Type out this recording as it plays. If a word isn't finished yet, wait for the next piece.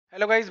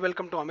Hello guys,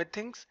 welcome to Amit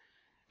Things.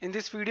 In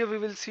this video we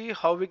will see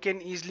how we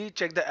can easily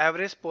check the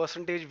average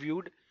percentage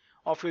viewed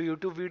of your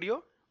YouTube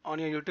video on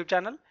your YouTube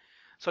channel.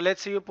 So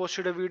let's say you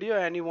posted a video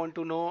and you want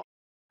to know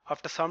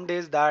after some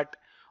days that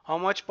how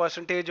much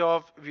percentage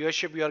of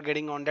viewership you are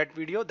getting on that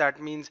video.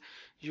 That means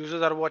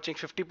users are watching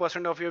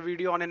 50% of your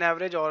video on an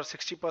average, or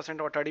 60%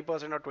 or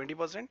 30% or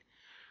 20%.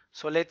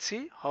 So let's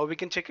see how we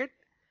can check it.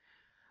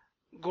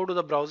 Go to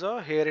the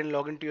browser here and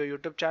log into your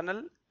YouTube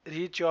channel.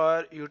 Reach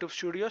your YouTube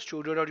studio,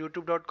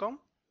 studio.youtube.com.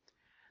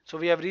 So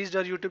we have reached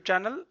our YouTube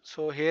channel.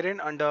 So herein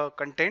under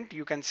content,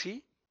 you can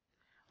see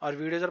our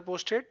videos are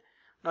posted.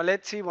 Now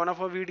let's see one of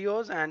our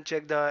videos and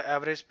check the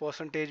average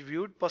percentage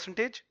viewed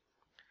percentage.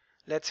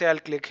 Let's say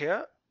I'll click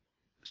here.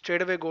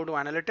 Straight away go to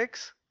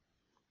analytics.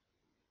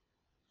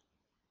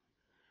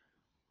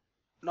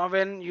 Now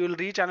when you'll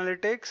reach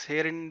analytics,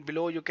 here in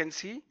below you can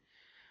see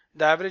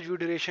the average view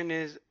duration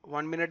is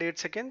 1 minute 8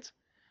 seconds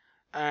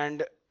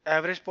and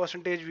average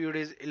percentage viewed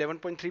is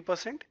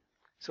 11.3%.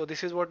 So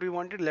this is what we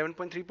wanted,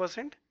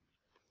 11.3%.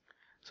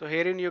 So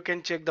herein you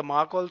can check the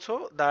mark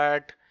also,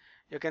 that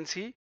you can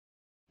see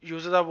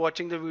users are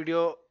watching the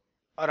video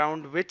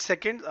around which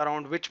second,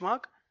 around which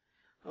mark.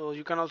 So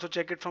you can also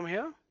check it from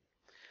here.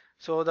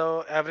 So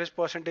the average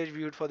percentage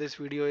viewed for this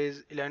video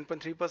is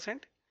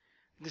 11.3%.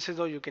 This is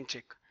how you can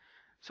check.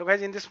 So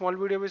guys, in this small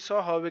video we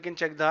saw how we can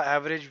check the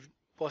average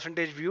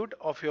percentage viewed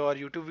of your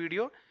YouTube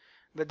video.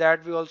 With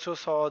that we also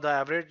saw the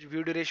average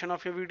view duration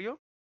of your video.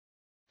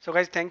 So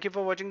guys, thank you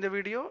for watching the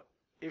video.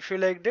 If you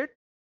liked it,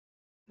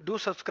 do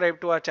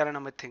subscribe to our channel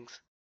Amit Things.